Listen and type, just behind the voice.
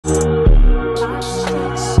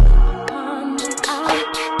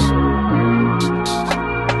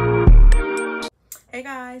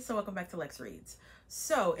back to Lex Reads.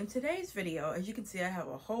 So in today's video, as you can see, I have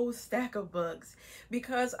a whole stack of books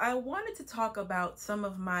because I wanted to talk about some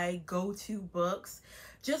of my go-to books.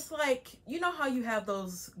 Just like, you know how you have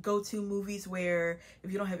those go-to movies where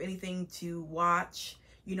if you don't have anything to watch,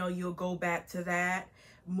 you know, you'll go back to that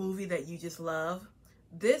movie that you just love.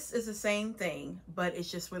 This is the same thing, but it's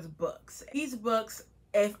just with books. These books,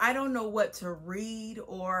 if I don't know what to read,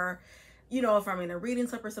 or you know, if I'm in a reading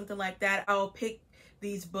slip or something like that, I'll pick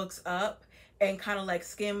these books up and kind of like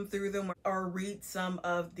skim through them or read some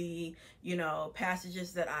of the, you know,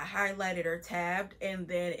 passages that I highlighted or tabbed, and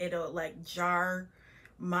then it'll like jar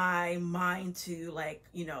my mind to like,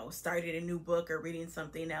 you know, starting a new book or reading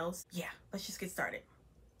something else. Yeah, let's just get started.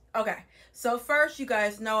 Okay, so first, you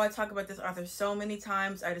guys know I talk about this author so many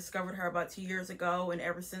times. I discovered her about 2 years ago, and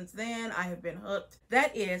ever since then I have been hooked.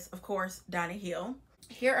 That is, of course, Donna Hill.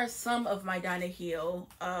 Here are some of my Donna Hill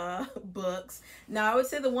books. Now, I would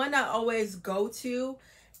say the one I always go to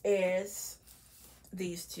is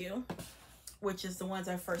these two, which is the ones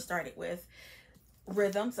I first started with.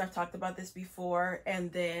 Rhythms, I've talked about this before,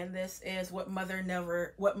 and then this is What Mother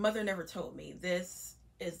Never Told Me. This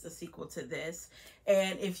is the sequel to this.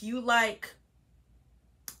 And if you like,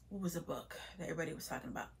 what was the book that everybody was talking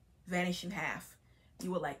about? Vanish in Half.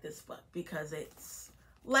 You would like this book because it's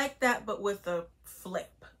like that, but with a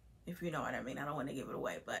flip, if you know what I mean. I don't want to give it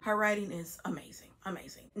away, but her writing is amazing,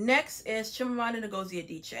 amazing. Next is Chimamanda Ngozi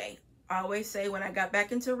Adichie. I always say when I got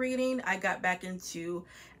back into reading, I got back into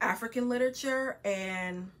African literature,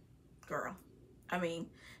 and girl, I mean,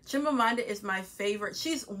 Chimamanda is my favorite.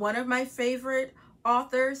 She's one of my favorite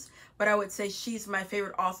authors, but I would say she's my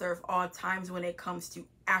favorite author of all times when it comes to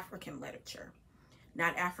African literature.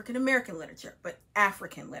 Not African American literature, but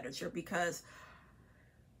African literature, because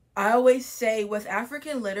I always say with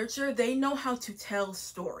African literature, they know how to tell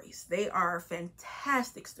stories. They are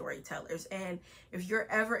fantastic storytellers. And if you're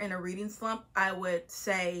ever in a reading slump, I would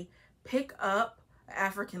say pick up an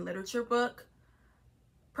African literature book,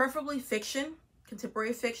 preferably fiction.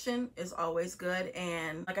 Contemporary fiction is always good.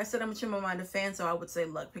 And like I said, I'm a Chimamanda fan, so I would say,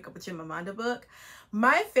 look, pick up a Chimamanda book.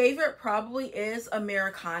 My favorite probably is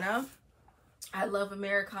Americana. I love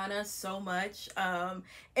Americana so much.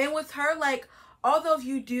 And with her, like, although if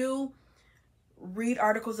you do read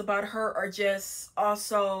articles about her or just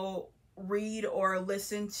also read or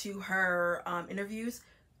listen to her interviews,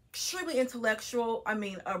 extremely intellectual. I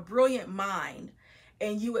mean, a brilliant mind.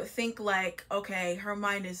 And you would think like, okay, her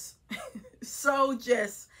mind is so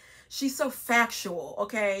just, she's so factual,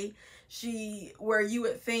 okay? Where you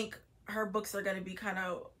would think her books are going to be kind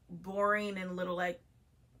of boring and a little like,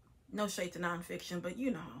 no shade to nonfiction, but you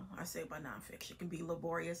know, I say about nonfiction, it can be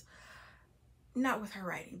laborious. Not with her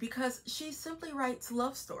writing, because she simply writes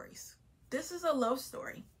love stories. This is a love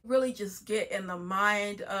story. Really just get in the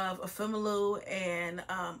mind of Afemelu and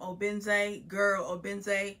Obenze. Girl,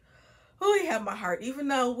 Obenze, who he had my heart, even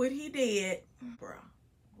though what he did, bro,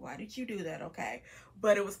 why did you do that? Okay,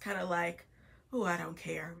 but it was kind of like, oh, I don't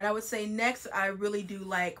care. And I would say next, I really do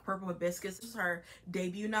like Purple Hibiscus. This is her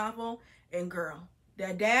debut novel, and girl,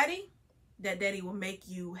 that daddy will make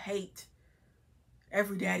you hate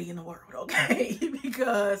every daddy in the world, okay?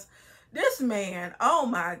 Because this man, oh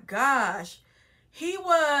my gosh, he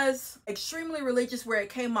was extremely religious where it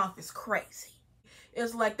came off as crazy.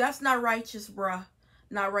 It's like, that's not righteous, bruh.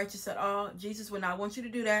 Not righteous at all. Jesus would not want you to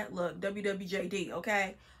do that. Look, WWJD,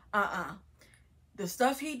 okay? The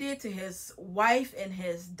stuff he did to his wife and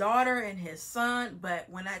his daughter and his son, but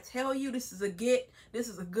when I tell you this is a good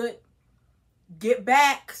get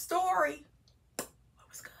back story. It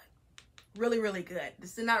was good. Really, really good.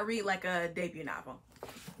 This did not read like a debut novel.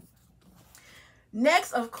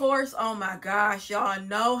 Next, of course, oh my gosh, y'all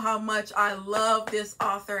know how much I love this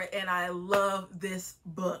author and I love this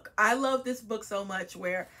book. I love this book so much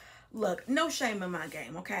where, look, no shame in my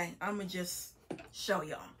game, okay? I'm gonna just show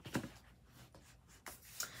y'all.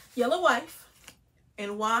 Yellow Wife.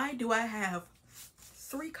 And why do I have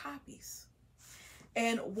 3 copies?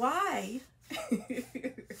 And why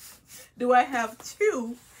do I have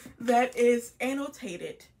 2 that is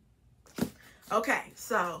annotated? Okay,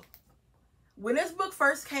 so when this book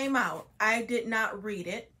first came out, I did not read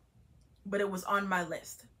it, but it was on my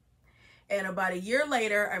list. And about a year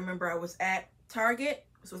later, I remember I was at Target.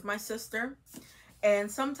 I was with my sister.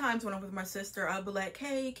 And sometimes when I'm with my sister, I'll be like,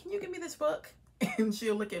 hey, can you give me this book? And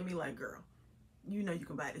she'll look at me like, girl, you know you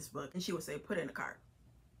can buy this book. And she would say, put it in the cart.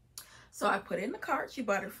 So I put it in the cart. She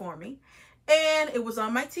bought it for me. And it was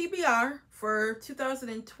on my TBR for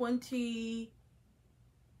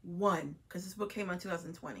 2021, because this book came out in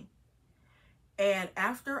 2020. And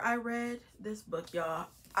after I read this book, y'all,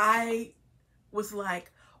 I was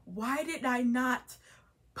like, Why did I not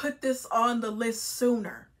put this on the list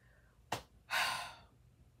sooner?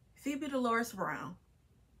 Phoebe Dolores Brown,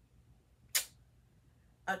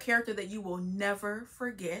 a character that you will never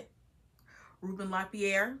forget. Ruben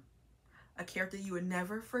LaPierre, a character you would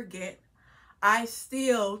never forget. I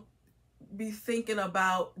still be thinking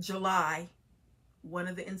about July, one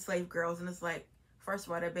of the enslaved girls, and it's like, first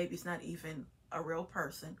of all, that baby's not even a real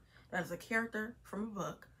person. That is a character from a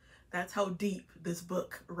book. That's how deep this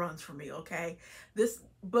book runs for me, okay? This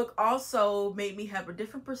book also made me have a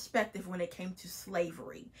different perspective when it came to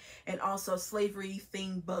slavery and also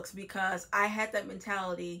slavery-themed books, because I had that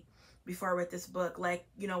mentality before I read this book. Like,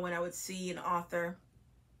 you know, when I would see an author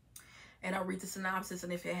and I'll read the synopsis,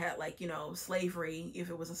 and if it had, like, you know, slavery, if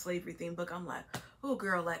it was a slavery-themed book, I'm like, oh,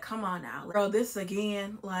 girl, like, come on now. Girl, this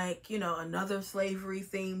again, like, you know, another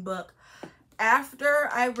slavery-themed book. After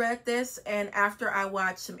I read this and after I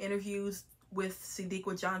watched some interviews with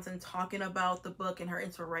Sadiqa Johnson talking about the book and her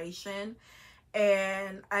inspiration,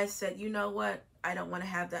 and I said, you know what? I don't want to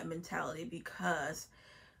have that mentality, because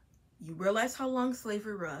you realize how long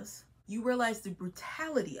slavery was. You realize the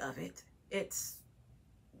brutality of it.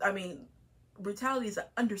 I mean, brutality is an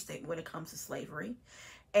understatement when it comes to slavery.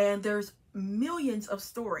 And there's millions of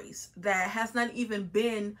stories that has not even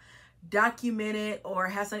been documented or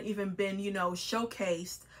hasn't even been, you know,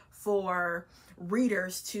 showcased for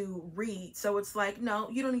readers to read. So it's like, no,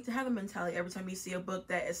 you don't need to have a mentality every time you see a book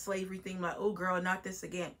that is slavery themed, like, oh girl, not this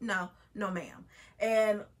again. No ma'am.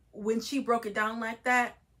 And when she broke it down like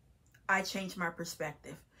that, I changed my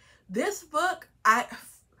perspective. This book,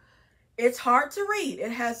 it's hard to read.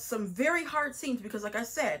 It has some very hard scenes because, like I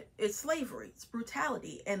said, it's slavery, it's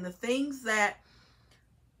brutality, and the things that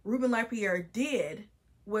Ruben LaPierre did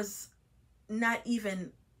was not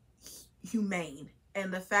even humane.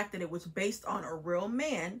 And the fact that it was based on a real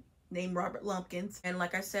man named Robert Lumpkins, and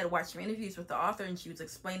like I said, watched some interviews with the author, and she was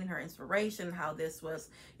explaining her inspiration, how this was,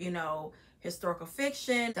 you know, historical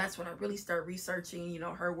fiction. That's when I really started researching, you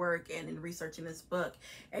know, her work and researching this book.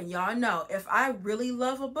 And y'all know, if I really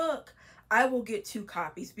love a book, I will get 2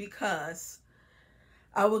 copies, because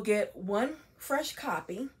I will get one fresh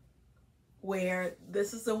copy where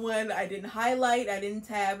this is the one I didn't highlight, I didn't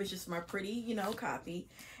tab, it's just my pretty, you know, copy.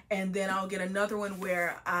 And then I'll get another one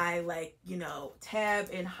where I, like, you know, tab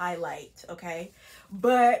and highlight, okay?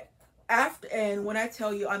 But after, and when I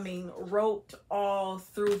tell you, I mean, wrote all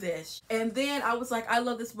through this. And then I was like, I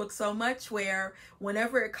love this book so much where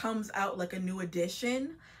whenever it comes out, like a new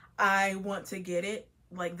edition, I want to get it.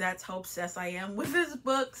 Like, that's how obsessed I am with this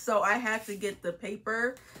book. So I had to get the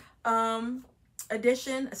paper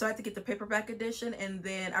edition. So I had to get the paperback edition. And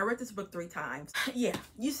then I read this book 3 times. Yeah,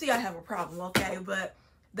 you see I have a problem, okay? But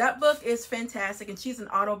that book is fantastic, and she's an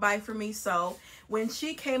auto buy for me. So when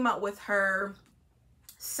she came out with her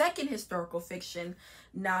second historical fiction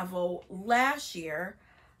novel last year,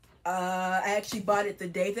 I actually bought it the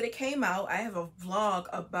day that it came out. I have a vlog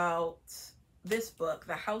about this book,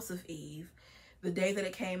 The House of Eve, the day that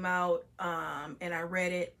it came out, and I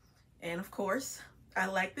read it, and of course I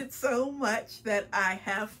liked it so much that I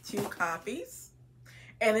have 2 copies.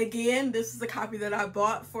 And again, this is a copy that I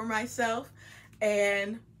bought for myself,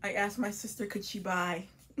 and I asked my sister could she buy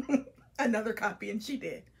another copy, and she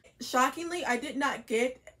did. Shockingly, I did not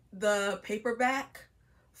get the paperback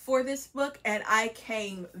for this book, and I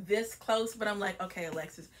came this close, but I'm like, okay,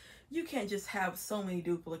 Alexis, you can't just have so many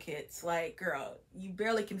duplicates. Like, girl, you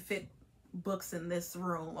barely can fit books in this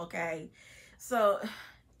room, okay? So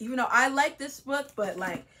even though I like this book, but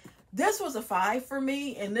like, this was a 5 for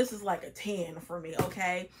me, and this is like a 10 for me,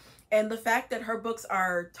 okay? And the fact that her books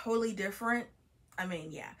are totally different, I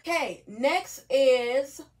mean, yeah. Okay, next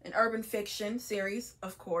is an urban fiction series,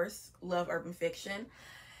 of course. Love urban fiction.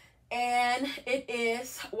 And it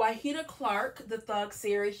is Wahida Clark, the Thug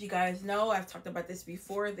series. You guys know, I've talked about this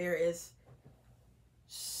before. There is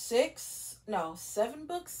 7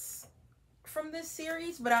 books from this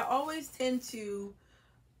series, but I always tend to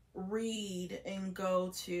read and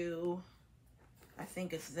go to, I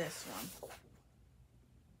think it's this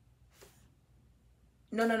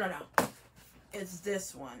one. No. It's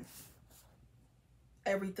this one.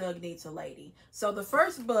 Every Thug Needs a Lady. So the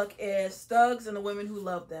first book is Thugs and the Women Who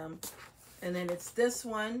Love Them. And then it's this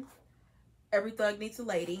one, Every Thug Needs a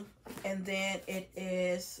Lady. And then it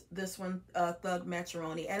is this one, Thug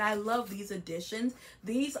Matrimony. And I love these editions.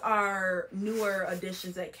 These are newer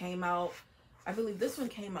editions that came out. I believe this one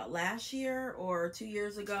came out last year or 2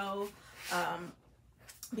 years ago.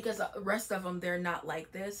 Because the rest of them, they're not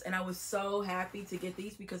like this. And I was so happy to get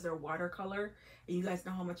these because they're watercolor. And you guys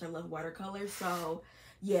know how much I love watercolor. So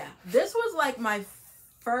yeah, this was like my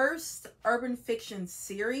first urban fiction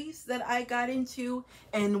series that I got into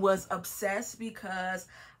and was obsessed, because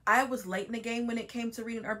I was late in the game when it came to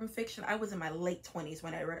reading urban fiction. I was in my late 20s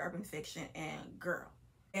when I read urban fiction, and girl.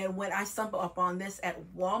 And when I stumbled upon this at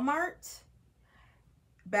Walmart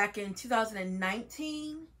back in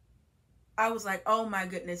 2019, I was like, oh my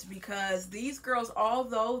goodness, because these girls,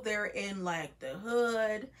 although they're in like the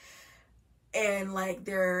hood and like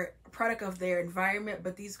they're a product of their environment,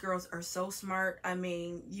 but these girls are so smart. I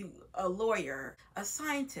mean, a lawyer, a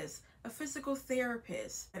scientist, a physical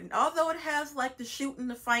therapist, and although it has like the shooting,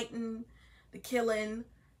 the fighting, the killing,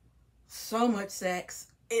 so much sex,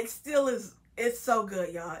 it still is, it's so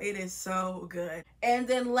good, y'all. It is so good. And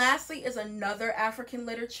then lastly is another African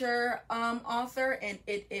literature author, and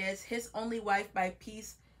it is His Only Wife by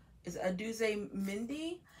Peace is Aduze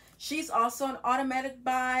Mindi. She's also an automatic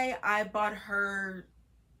buy. I bought her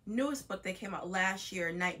newest book that came out last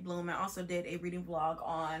year, Night Bloom. I also did a reading vlog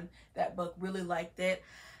on that book. Really liked it.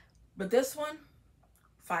 But this one,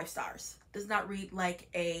 5 stars. Does not read like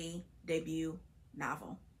a debut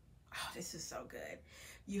novel. Oh, this is so good.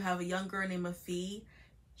 You have a young girl named Afi.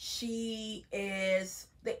 She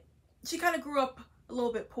kind of grew up a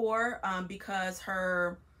little bit poor because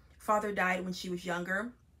her father died when she was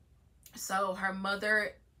younger. So her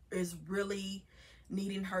mother is really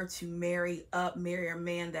needing her to marry a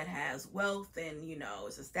man that has wealth and, you know,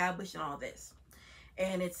 is established and all this.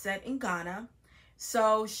 And it's set in Ghana.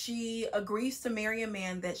 So she agrees to marry a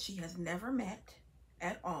man that she has never met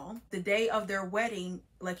at all. The day of their wedding,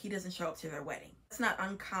 like, he doesn't show up to their wedding. It's not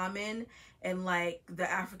uncommon in like the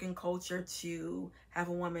African culture to have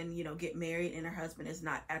a woman, you know, get married and her husband is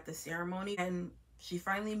not at the ceremony. And she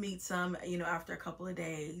finally meets him, you know, after a couple of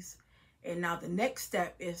days. And now the next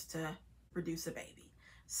step is to produce a baby.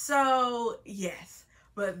 So yes,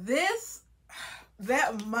 but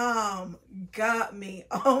that mom got me.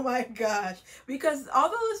 Oh my gosh. Because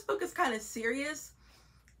although this book is kind of serious,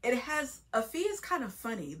 it has, Afi is kind of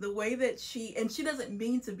funny. The way that she doesn't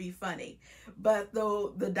mean to be funny, but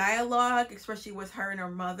the dialogue, especially with her and her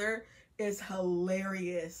mother, is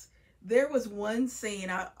hilarious. There was one scene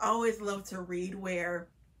I always love to read where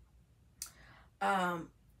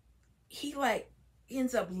he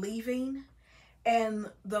ends up leaving, and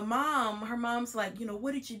her mom's like, you know,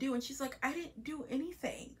 what did you do? And she's like, I didn't do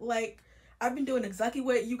anything. Like, I've been doing exactly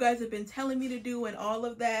what you guys have been telling me to do and all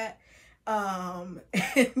of that.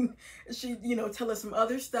 And she, you know, tell us some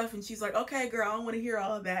other stuff, and she's like, okay girl, I don't want to hear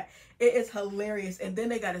all of that. It is hilarious. And then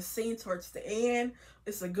they got a scene towards the end.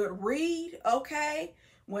 It's a good read. Okay,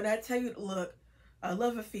 when I tell you, look, I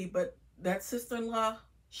love Afi, but that sister-in-law,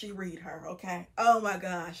 she read her. Okay, oh my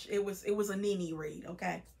gosh, it was a Nene read.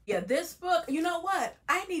 Okay, yeah, this book, you know what,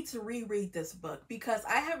 I need to reread this book because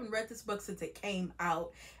I haven't read this book since it came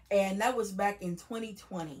out, and that was back in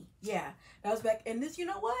 2020. Yeah, that was back. And this, you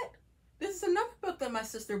know what, this is another book that my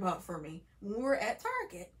sister bought for me when we were at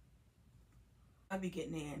Target. I'll be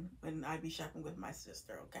getting in when I be shopping with my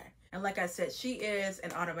sister, okay? And like I said, she is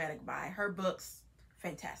an automatic buy. Her books,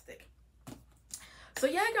 fantastic. So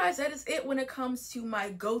yeah, guys, that is it when it comes to my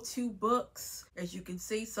go-to books. As you can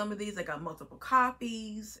see, some of these I got multiple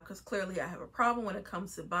copies because clearly I have a problem when it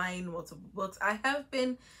comes to buying multiple books. I have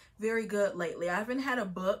been very good lately. I haven't had a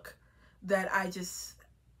book that I just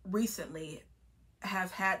recently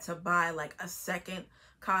have had to buy like a second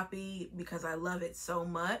copy because I love it so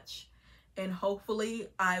much. And hopefully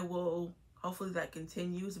that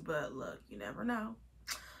continues, but look, you never know.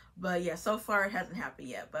 But yeah, so far it hasn't happened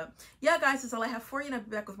yet. But yeah, guys, that's all I have for you, and I'll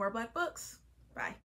be back with more Black books. Bye.